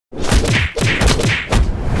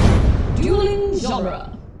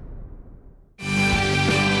genre.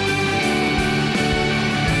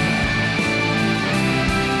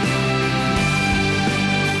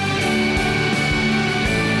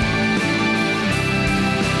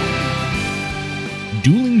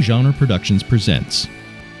 Dueling Genre Productions presents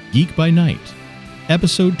Geek by Night,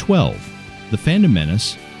 Episode 12, The Fandom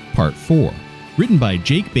Menace, Part 4, written by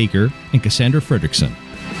Jake Baker and Cassandra Fredrickson.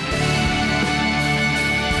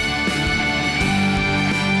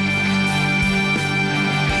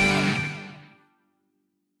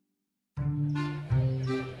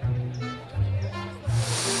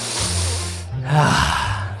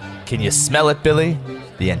 Can you smell it, Billy?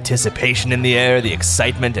 The anticipation in the air, the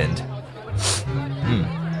excitement, and...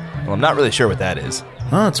 Well, I'm not really sure what that is.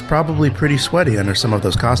 Well, it's probably pretty sweaty under some of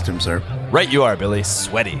those costumes, sir. Right you are, Billy.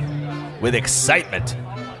 Sweaty. With excitement.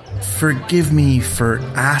 Forgive me for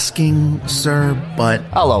asking, sir, but...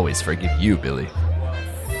 I'll always forgive you, Billy.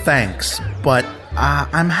 Thanks, but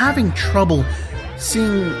I'm having trouble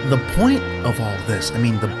seeing the point of all this. I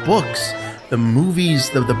mean, the books, the movies,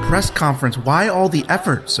 the press conference. Why all the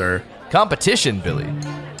effort, sir? Competition, Billy.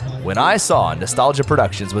 When I saw Nostalgia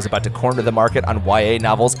Productions was about to corner the market on YA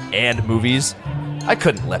novels and movies, I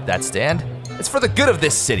couldn't let that stand. It's for the good of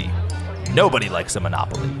this city. Nobody likes a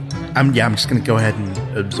monopoly. I'm just going to go ahead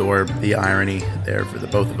and absorb the irony there for the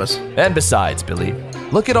both of us. And besides, Billy,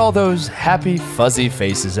 look at all those happy, fuzzy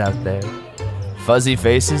faces out there. Fuzzy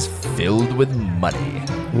faces filled with money.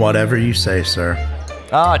 Whatever you say, sir.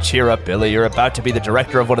 Cheer up, Billy. You're about to be the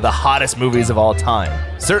director of one of the hottest movies of all time.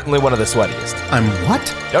 Certainly one of the sweatiest. I'm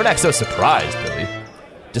what? Don't act so surprised, Billy.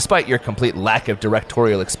 Despite your complete lack of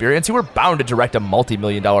directorial experience, you were bound to direct a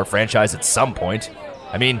multi-million-dollar franchise at some point.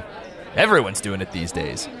 I mean, everyone's doing it these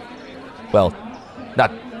days. Well,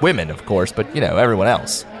 not women, of course, but, everyone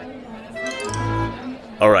else.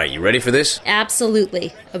 All right, you ready for this?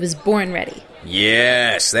 Absolutely. I was born ready.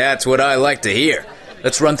 Yes, that's what I like to hear.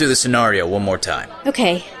 Let's run through the scenario one more time.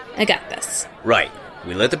 Okay, I got this. Right.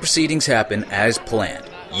 We let the proceedings happen as planned.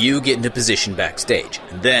 You get into position backstage.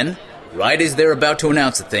 And then, right as they're about to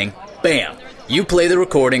announce the thing, bam! You play the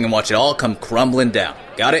recording and watch it all come crumbling down.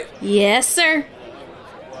 Got it? Yes, sir.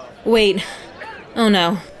 Wait. Oh,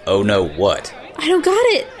 no. Oh, no, what? I don't got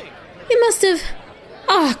it. It must have...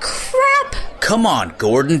 Oh, crap! Come on,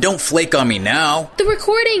 Gordon, don't flake on me now. The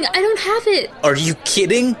recording, I don't have it. Are you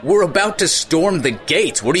kidding? We're about to storm the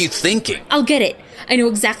gates. What are you thinking? I'll get it. I know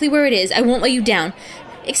exactly where it is. I won't let you down.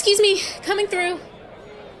 Excuse me, coming through.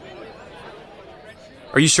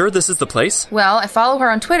 Are you sure this is the place? Well, I follow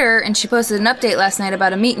her on Twitter, and she posted an update last night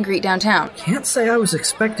about a meet and greet downtown. Can't say I was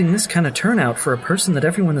expecting this kind of turnout for a person that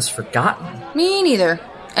everyone has forgotten. Me neither.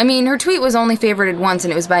 I mean, her tweet was only favorited once,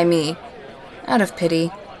 and it was by me. Out of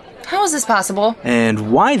pity. How is this possible?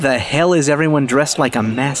 And why the hell is everyone dressed like a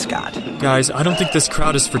mascot? Guys, I don't think this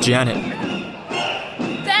crowd is for Janet.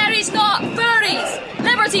 Fairies not furries!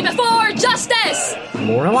 Liberty before justice!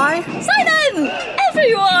 Lorelei? Sign in!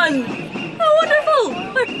 Everyone! Oh, wonderful!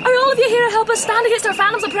 Are all of you here to help us stand against our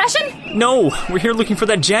fandom's oppression? No, we're here looking for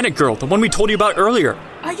that Janet girl, the one we told you about earlier.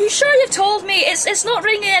 Are you sure you've told me? It's not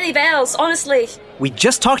ringing any bells, honestly. We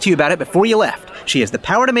just talked to you about it before you left. She has the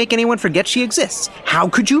power to make anyone forget she exists. How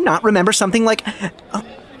could you not remember something like...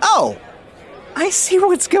 Oh, I see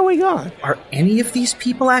what's going on. Are any of these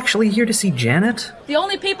people actually here to see Janet? The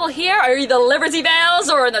only people here are either Liberty Bells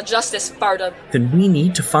or the Justice Fardom. Then we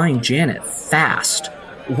need to find Janet fast.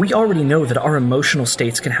 We already know that our emotional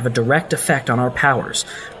states can have a direct effect on our powers.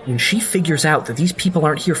 When she figures out that these people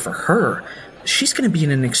aren't here for her, she's going to be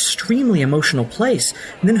in an extremely emotional place,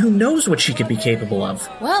 and then who knows what she could be capable of.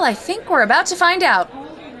 Well, I think we're about to find out.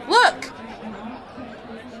 Look!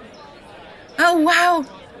 Oh, wow.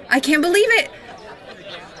 I can't believe it.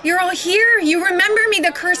 You're all here. You remember me.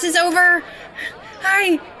 The curse is over.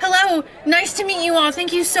 Hi. Hello. Nice to meet you all.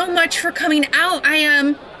 Thank you so much for coming out.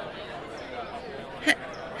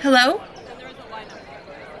 Hello?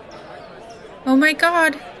 Oh my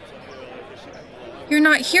God. You're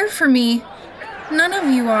not here for me. None of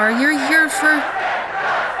you are. You're here for...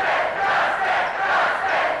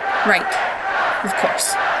 Right. Of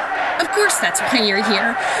course. Of course that's why you're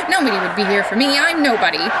here. Nobody would be here for me. I'm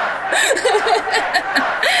nobody.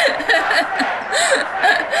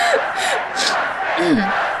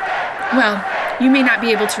 Well, you may not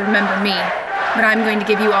be able to remember me, but I'm going to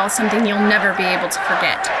give you all something you'll never be able to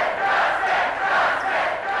forget.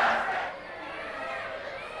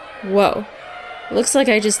 Whoa. Looks like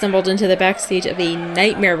I just stumbled into the backstage of a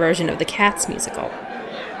nightmare version of the Cats musical.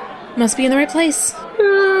 Must be in the right place.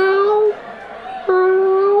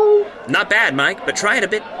 Not bad, Mike, but try it a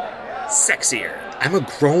bit sexier. I'm a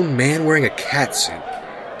grown man wearing a cat suit.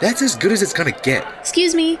 That's as good as it's gonna get.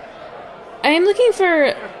 Excuse me. I am looking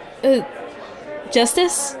for...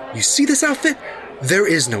 justice? You see this outfit? There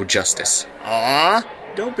is no justice. Aw,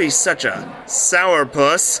 don't be such a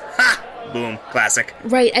sourpuss. Ha! Boom, classic.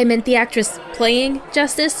 Right, I meant the actress playing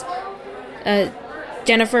Justice.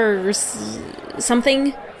 Jennifer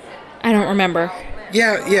something? I don't remember.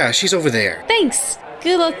 Yeah, she's over there. Thanks.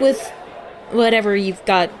 Good luck with whatever you've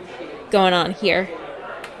got going on here.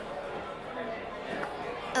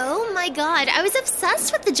 Oh my god, I was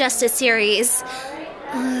obsessed with the Justice series.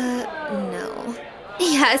 No.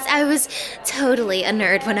 Yes, I was totally a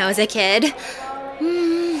nerd when I was a kid.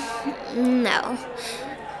 No.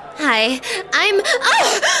 Hi, I'm...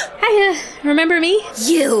 Hiya, remember me?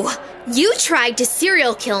 You tried to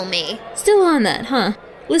serial kill me. Still on that, huh?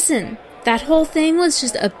 Listen, that whole thing was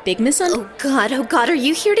just a big Oh god, are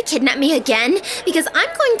you here to kidnap me again? Because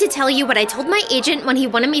I'm going to tell you what I told my agent when he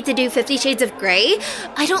wanted me to do 50 Shades of Grey.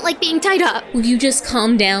 I don't like being tied up. Will you just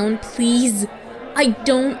calm down, please? I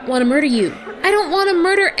don't want to murder you. I don't want to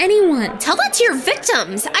murder anyone. Tell that to your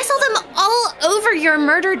victims. I saw them all over your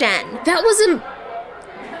murder den. That wasn't...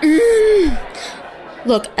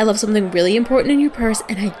 Look, I left something really important in your purse,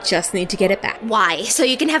 and I just need to get it back. Why? So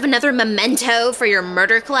you can have another memento for your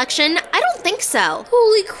murder collection? I don't think so.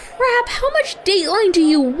 Holy crap, how much Dateline do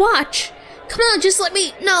you watch? Come on, just let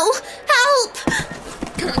me... No, help!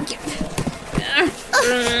 Come on, get...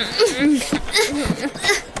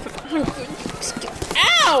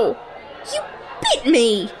 Ow! You bit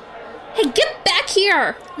me! Hey, get back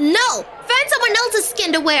here! No! Find someone else's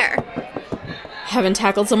skin to wear! Haven't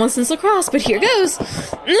tackled someone since lacrosse, but here goes. Ow!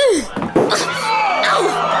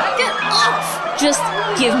 Get off! Just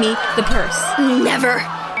give me the purse. Never.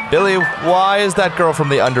 Billy, why is that girl from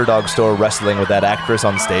the Underdog store wrestling with that actress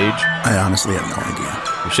on stage? I honestly have no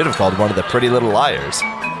idea. You should have called one of the Pretty Little Liars.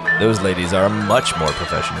 Those ladies are much more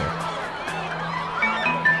professional.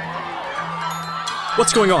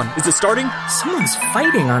 What's going on? Is it starting? Someone's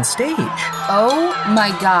fighting on stage. Oh my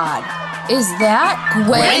god. Is that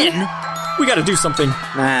Gwen? We gotta do something.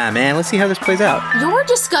 Nah, man, let's see how this plays out. You're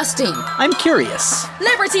disgusting. I'm curious.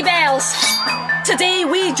 Liberty Bells! Today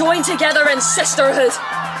we join together in sisterhood.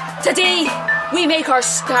 Today we make our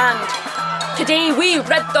stand. Today we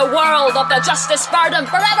rid the world of the justice burden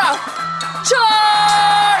forever.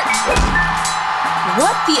 Charge!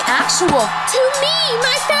 What the actual... To me,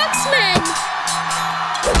 my faxmen!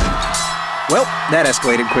 Well, that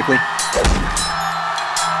escalated quickly.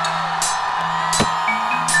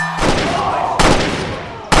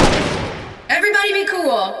 Everybody be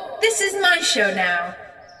cool. This is my show now.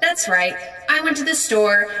 That's right. I went to the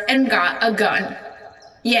store and got a gun.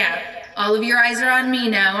 Yeah, all of your eyes are on me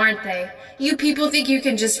now, aren't they? You people think you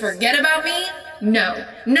can just forget about me? No,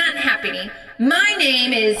 not happening. My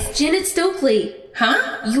name is... Janet Stokely.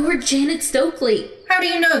 Huh? You're Janet Stokely. How do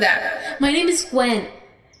you know that? My name is Gwen.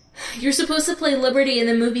 You're supposed to play Liberty in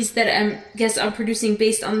the movies that I guess I'm producing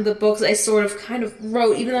based on the books I sort of kind of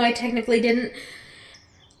wrote, even though I technically didn't.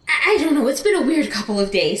 I don't know, it's been a weird couple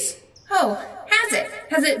of days. Oh, has it?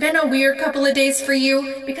 Has it been a weird couple of days for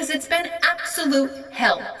you? Because it's been absolute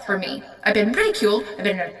hell for me. I've been ridiculed, I've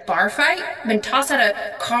been in a bar fight, I've been tossed out of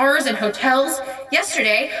cars and hotels.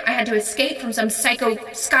 Yesterday, I had to escape from some psycho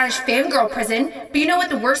Scottish fangirl prison. But you know what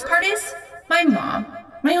the worst part is? My mom,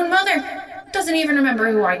 my own mother, doesn't even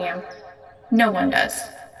remember who I am. No one does.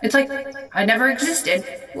 It's like I never existed.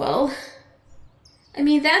 Well, I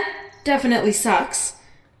mean, that definitely sucks.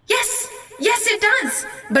 Yes it does.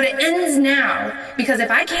 But it ends now. Because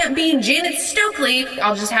if I can't be Janet Stokely,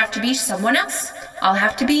 I'll just have to be someone else. I'll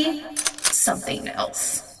have to be something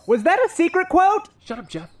else. Was that a secret quote? Shut up,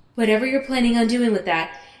 Jeff. Whatever you're planning on doing with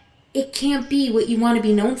that, it can't be what you want to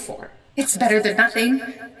be known for. It's better than nothing.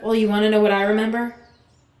 Well, you want to know what I remember?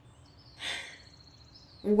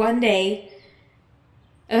 One day,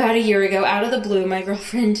 about a year ago, out of the blue, my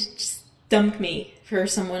girlfriend just dumped me for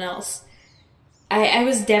someone else. I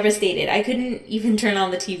was devastated. I couldn't even turn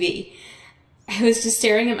on the TV. I was just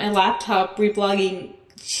staring at my laptop, reblogging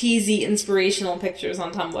cheesy inspirational pictures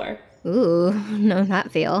on Tumblr. Ooh, know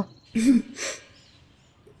that feel.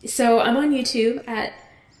 So I'm on YouTube at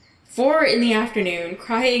 4 in the afternoon,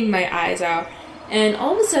 crying my eyes out, and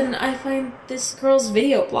all of a sudden I find this girl's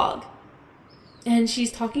video blog. And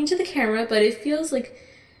she's talking to the camera, but it feels like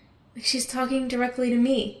she's talking directly to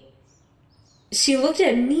me. She looked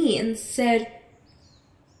at me and said,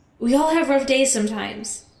 "We all have rough days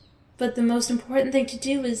sometimes, but the most important thing to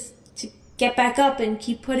do is to get back up and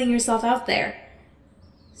keep putting yourself out there.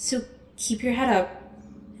 So keep your head up,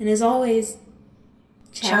 and as always,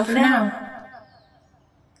 ciao for now."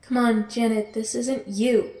 Come on, Janet, this isn't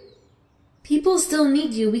you. People still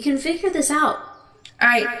need you. We can figure this out.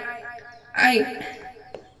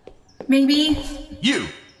 Maybe. You!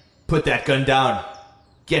 Put that gun down.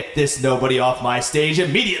 Get this nobody off my stage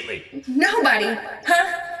immediately. Nobody?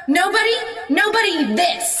 Huh? Nobody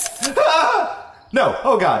this. No,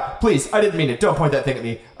 oh God, please, I didn't mean it. Don't point that thing at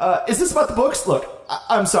me. Is this about the books? Look,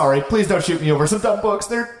 I'm sorry. Please don't shoot me over some dumb books.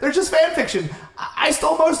 They're just fan fiction. I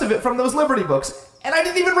stole most of it from those Liberty books, and I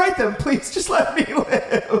didn't even write them. Please, just let me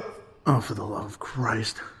live. Oh, for the love of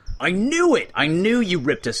Christ. I knew it! I knew you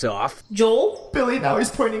ripped us off. Joel? Billy, now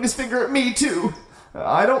he's pointing his finger at me, too.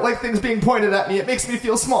 I don't like things being pointed at me. It makes me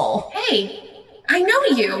feel small. Hey, I know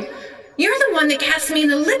you. You're the one that cast me in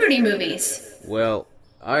the Liberty movies. Well,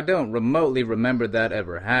 I don't remotely remember that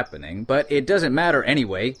ever happening, but it doesn't matter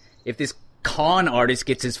anyway. If this con artist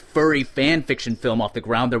gets his furry fanfiction film off the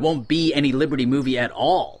ground, there won't be any Liberty movie at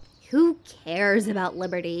all. Who cares about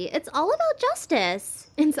Liberty? It's all about justice.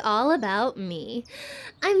 It's all about me.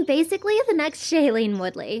 I'm basically the next Shailene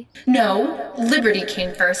Woodley. No, Liberty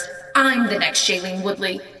came first. I'm the next Shailene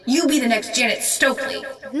Woodley. You be the next Janet Stokely.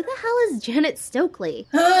 Who the hell is Janet Stokely?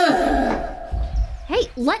 Hey,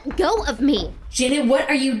 let go of me. Janet, what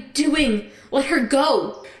are you doing? Let her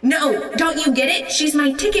go. No, don't you get it? She's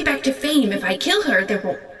my ticket back to fame. If I kill her, there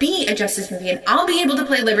won't be a Justice movie, and I'll be able to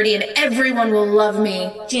play Liberty, and everyone will love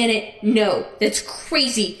me. Janet, no. That's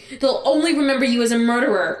crazy. They'll only remember you as a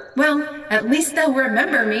murderer. Well, at least they'll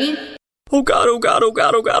remember me. Oh God, oh God, oh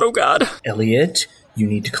God, oh God, oh God. Elliot, you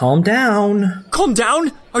need to calm down. Calm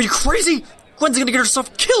down? Are you crazy? Gwen's gonna get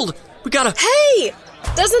herself killed. We gotta... Hey!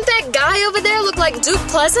 Doesn't that guy over there look like Duke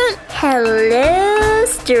Pleasant? Hello,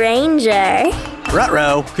 stranger.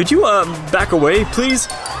 Ruh-roh. Could you, back away, please?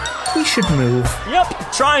 We should move.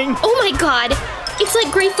 Yep, trying. Oh my God! It's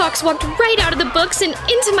like Gray Fox walked right out of the books and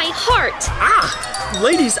into my heart. Ah!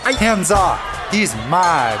 Ladies, Hands off! He's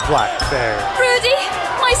my black bear. Rudy,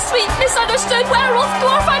 my sweet misunderstood werewolf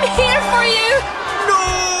dwarf, I'm here for you! No!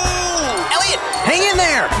 Elliot, hang in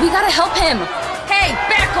there! We gotta help him. Hey,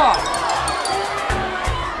 back off!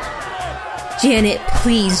 Janet,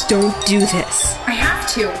 please don't do this. I have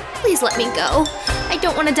to. Please let me go. I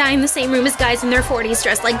don't want to die in the same room as guys in their 40s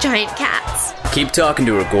dressed like giant cats. Keep talking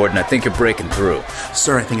to her, Gordon. I think you're breaking through.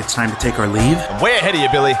 Sir, I think it's time to take our leave. I'm way ahead of you,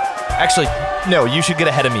 Billy. Actually, no, you should get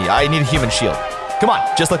ahead of me. I need a human shield. Come on,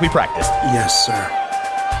 just like we practiced. Yes, sir.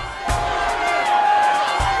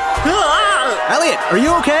 Elliot, are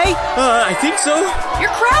you okay? I think so.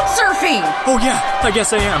 You're crowd surfing! Oh yeah, I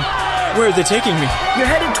guess I am. Where are they taking me? You're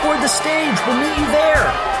headed toward the stage. We'll meet you there.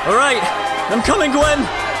 All right, I'm coming, Gwen.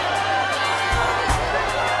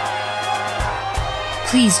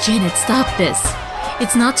 Please, Janet, stop this.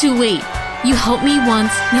 It's not too late. You helped me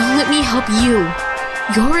once, now let me help you.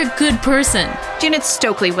 You're a good person. Janet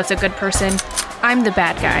Stokely was a good person. I'm the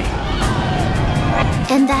bad guy.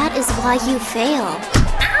 And that is why you fail.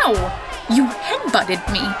 Ow! You headbutted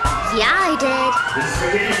me. Yeah, I did. This is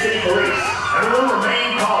Virginia City Police. Everyone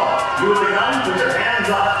remain calm. You have begun with your hands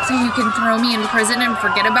up. So you can throw me in prison and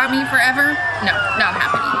forget about me forever? No, not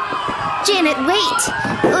happening. Janet, wait!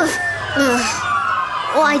 Ugh.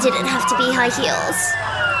 Why did it have to be high heels?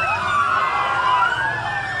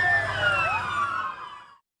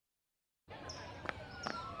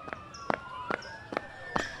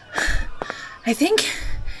 I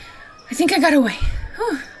think I got away.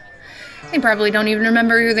 Whew. They probably don't even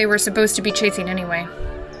remember who they were supposed to be chasing anyway.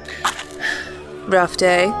 Rough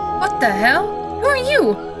day. What the hell? Who are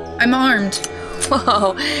you? I'm armed.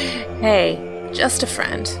 Whoa. Hey, just a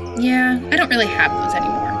friend. Yeah, I don't really have those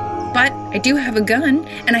anymore. But I do have a gun,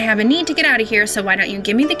 and I have a need to get out of here, so why don't you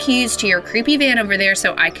give me the keys to your creepy van over there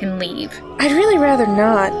so I can leave? I'd really rather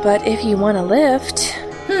not, but if you want a lift...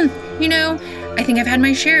 You know, I think I've had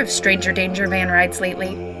my share of stranger danger van rides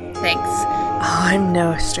lately. Thanks. Oh, I'm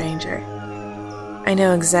no stranger. I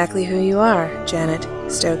know exactly who you are, Janet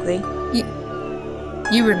Stokely.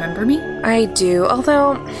 You remember me? I do,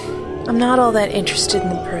 although I'm not all that interested in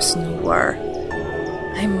the person you were.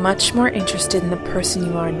 I'm much more interested in the person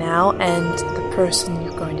you are now and the person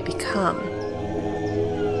you're going to become.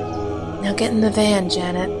 Now get in the van,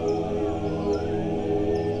 Janet.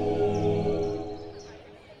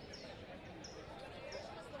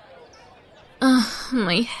 Ugh,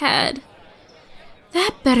 my head.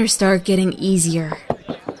 That better start getting easier.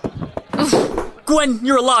 Ugh. Gwen,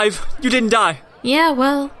 you're alive. You didn't die. Yeah,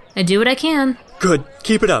 well, I do what I can. Good.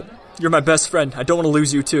 Keep it up. You're my best friend. I don't want to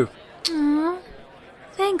lose you, too. Aww.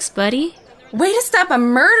 Thanks, buddy. Way to stop a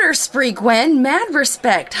murder spree, Gwen. Mad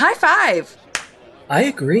respect. High five. I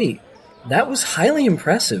agree. That was highly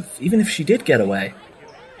impressive, even if she did get away.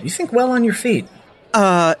 You think well on your feet.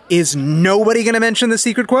 Is nobody gonna mention the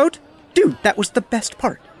secret quote? Dude, that was the best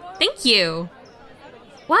part. Thank you.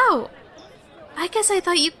 Wow. I guess I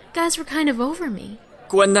thought you guys were kind of over me.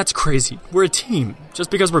 Gwen, that's crazy. We're a team.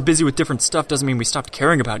 Just because we're busy with different stuff doesn't mean we stopped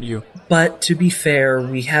caring about you. But to be fair,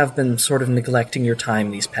 we have been sort of neglecting your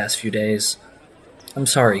time these past few days. I'm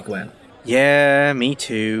sorry, Gwen. Yeah, me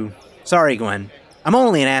too. Sorry, Gwen. I'm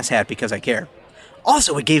only an asshat because I care.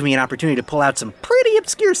 Also, it gave me an opportunity to pull out some pretty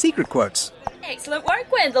obscure secret quotes. Excellent work,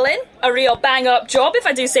 Gwendolyn. A real bang-up job, if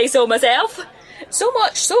I do say so myself. So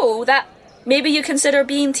much so that maybe you consider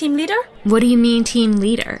being team leader? What do you mean, team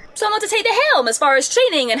leader? Someone to take the helm as far as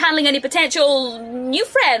training and handling any potential new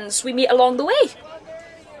friends we meet along the way.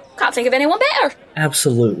 Can't think of anyone better.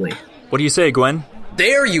 Absolutely. What do you say, Gwen?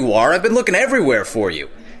 There you are. I've been looking everywhere for you.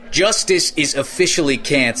 Justice is officially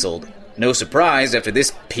canceled. No surprise after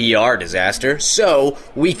this PR disaster, so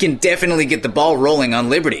we can definitely get the ball rolling on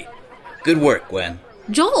Liberty. Good work, Gwen.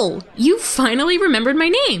 Joel, you finally remembered my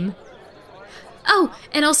name. Oh,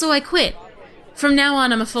 and also I quit. From now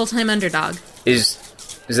on, I'm a full-time underdog. Is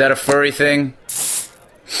that a furry thing?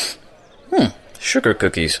 Sugar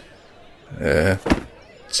cookies.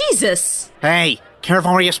 Jesus! Hey,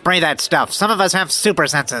 careful where you spray that stuff. Some of us have super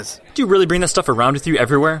senses. Do you really bring that stuff around with you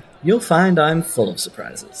everywhere? You'll find I'm full of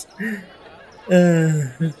surprises.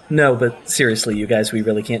 No, but seriously, you guys, we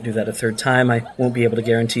really can't do that a third time. I won't be able to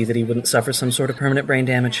guarantee that he wouldn't suffer some sort of permanent brain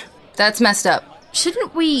damage. That's messed up.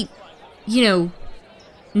 Shouldn't we,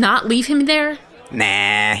 not leave him there?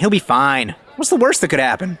 Nah, he'll be fine. What's the worst that could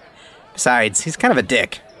happen? Besides, he's kind of a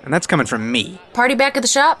dick, and that's coming from me. Party back at the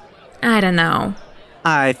shop? I don't know.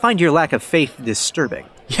 I find your lack of faith disturbing.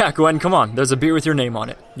 Yeah, Gwen, come on. There's a beer with your name on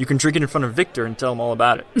it. You can drink it in front of Victor and tell him all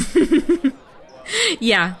about it.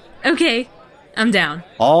 Yeah, okay. I'm down.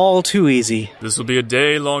 All too easy. This will be a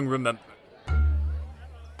day-long remembrance.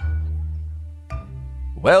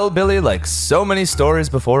 Well, Billy, like so many stories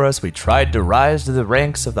before us, we tried to rise to the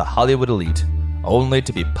ranks of the Hollywood elite, only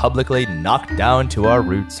to be publicly knocked down to our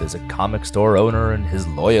roots as a comic store owner and his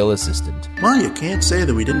loyal assistant. Well, you can't say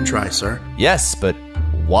that we didn't try, sir. Yes, but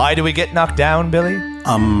why do we get knocked down, Billy?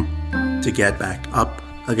 To get back up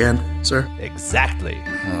again, sir. Exactly.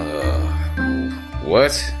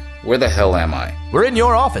 What? Where the hell am I? We're in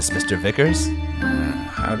your office, Mr. Vickers.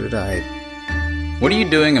 How did I... What are you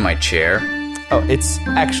doing in my chair? Oh, it's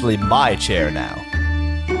actually my chair now.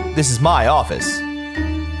 This is my office.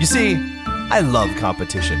 You see, I love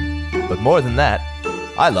competition, but more than that,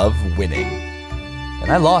 I love winning.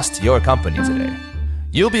 And I lost to your company today.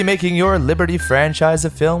 You'll be making your Liberty franchise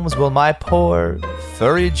of films while my poor,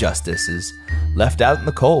 furry Justice is left out in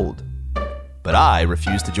the cold. But I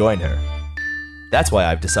refuse to join her. That's why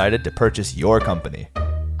I've decided to purchase your company.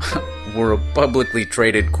 We're a publicly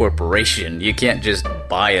traded corporation. You can't just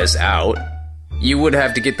buy us out. You would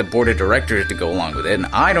have to get the board of directors to go along with it, and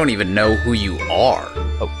I don't even know who you are.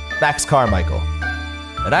 Oh, Max Carmichael.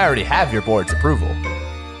 And I already have your board's approval.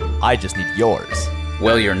 I just need yours.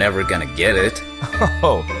 Well, you're never gonna get it.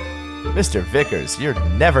 Oh, Mr. Vickers, you're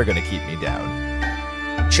never gonna keep me down.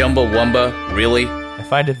 Chumbawamba, really? I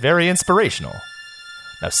find it very inspirational.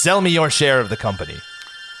 Now sell me your share of the company.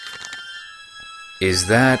 Is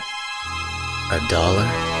that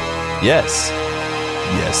 $1? Yes.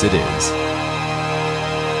 Yes, it is.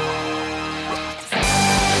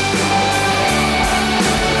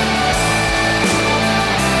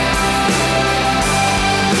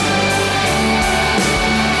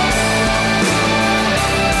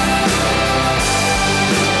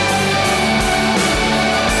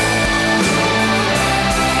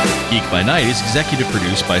 Geek by Night is executive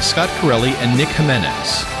produced by Scott Corelli and Nick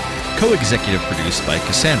Jimenez. Co-executive produced by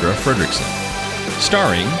Cassandra Fredrickson.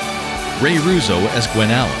 Starring Ray Russo as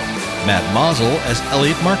Gwen Allen, Matt Mazel as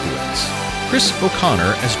Elliot Markowitz, Chris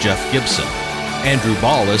O'Connor as Jeff Gibson, Andrew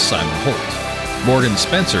Ball as Simon Holt, Morgan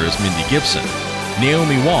Spencer as Mindy Gibson,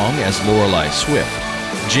 Naomi Wong as Lorelei Swift,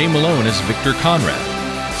 Jay Malone as Victor Conrad,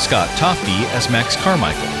 Scott Tofty as Max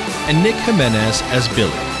Carmichael, and Nick Jimenez as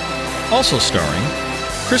Billy. Also starring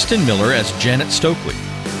Kristen Miller as Janet Stokely,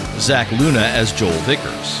 Zach Luna as Joel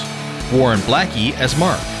Vickers, Warren Blackie as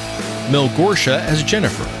Mark, Mel Gorsha as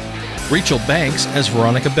Jennifer, Rachel Banks as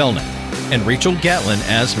Veronica Belknap, and Rachel Gatlin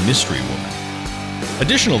as Mystery Woman.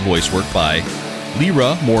 Additional voice work by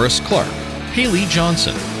Lyra Morris Clark, Haley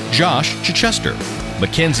Johnson, Josh Chichester,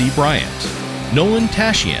 Mackenzie Bryant, Nolan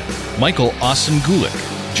Tashian, Michael Austin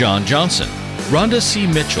Gulick, John Johnson, Rhonda C.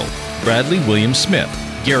 Mitchell, Bradley William Smith,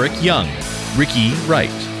 Garrick Young, Ricky Wright,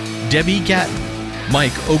 Debbie Gatton,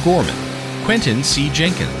 Mike O'Gorman, Quentin C.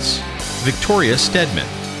 Jenkins, Victoria Stedman,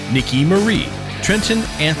 Nikki Marie, Trenton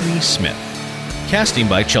Anthony Smith. Casting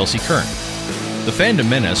by Chelsea Kern. The Phantom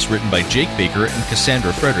Menace, written by Jake Baker and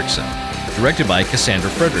Cassandra Fredrickson. Directed by Cassandra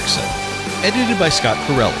Fredrickson. Edited by Scott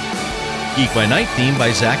Corelli. Geek by Night theme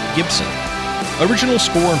by Zach Gibson. Original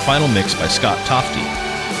score and final mix by Scott Tofty.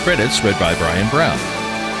 Credits read by Brian Brown.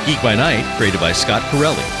 Geek by Night created by Scott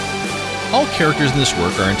Corelli. All characters in this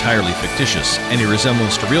work are entirely fictitious. Any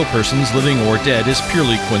resemblance to real persons, living or dead, is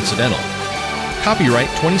purely coincidental. Copyright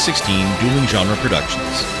 2016 Dueling Genre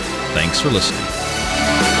Productions. Thanks for listening.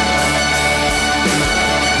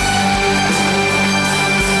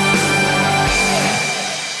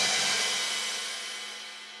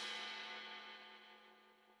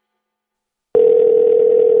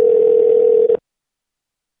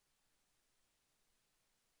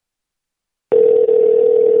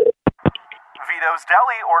 Vito's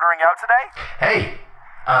Deli ordering out today? Hey,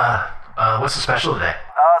 what's the special today?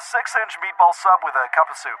 6-inch meatball sub with a cup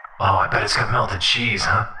of soup. Oh, I bet it's got melted cheese,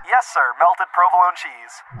 huh? Yes, sir. Melted provolone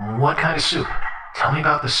cheese. What kind of soup? Tell me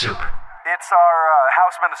about the soup. It's our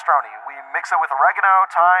house minestrone. We mix it with oregano,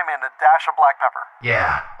 thyme, and a dash of black pepper.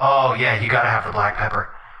 Yeah. Oh, yeah, you gotta have the black pepper.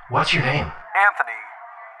 What's your name? Anthony.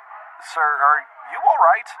 Sir, are you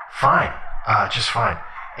alright? Fine. Just fine.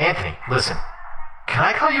 Anthony, listen. Can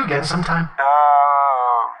I call you again sometime?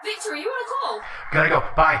 Victor, you want to call? Gotta go.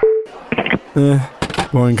 Bye.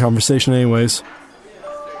 Boring conversation anyways.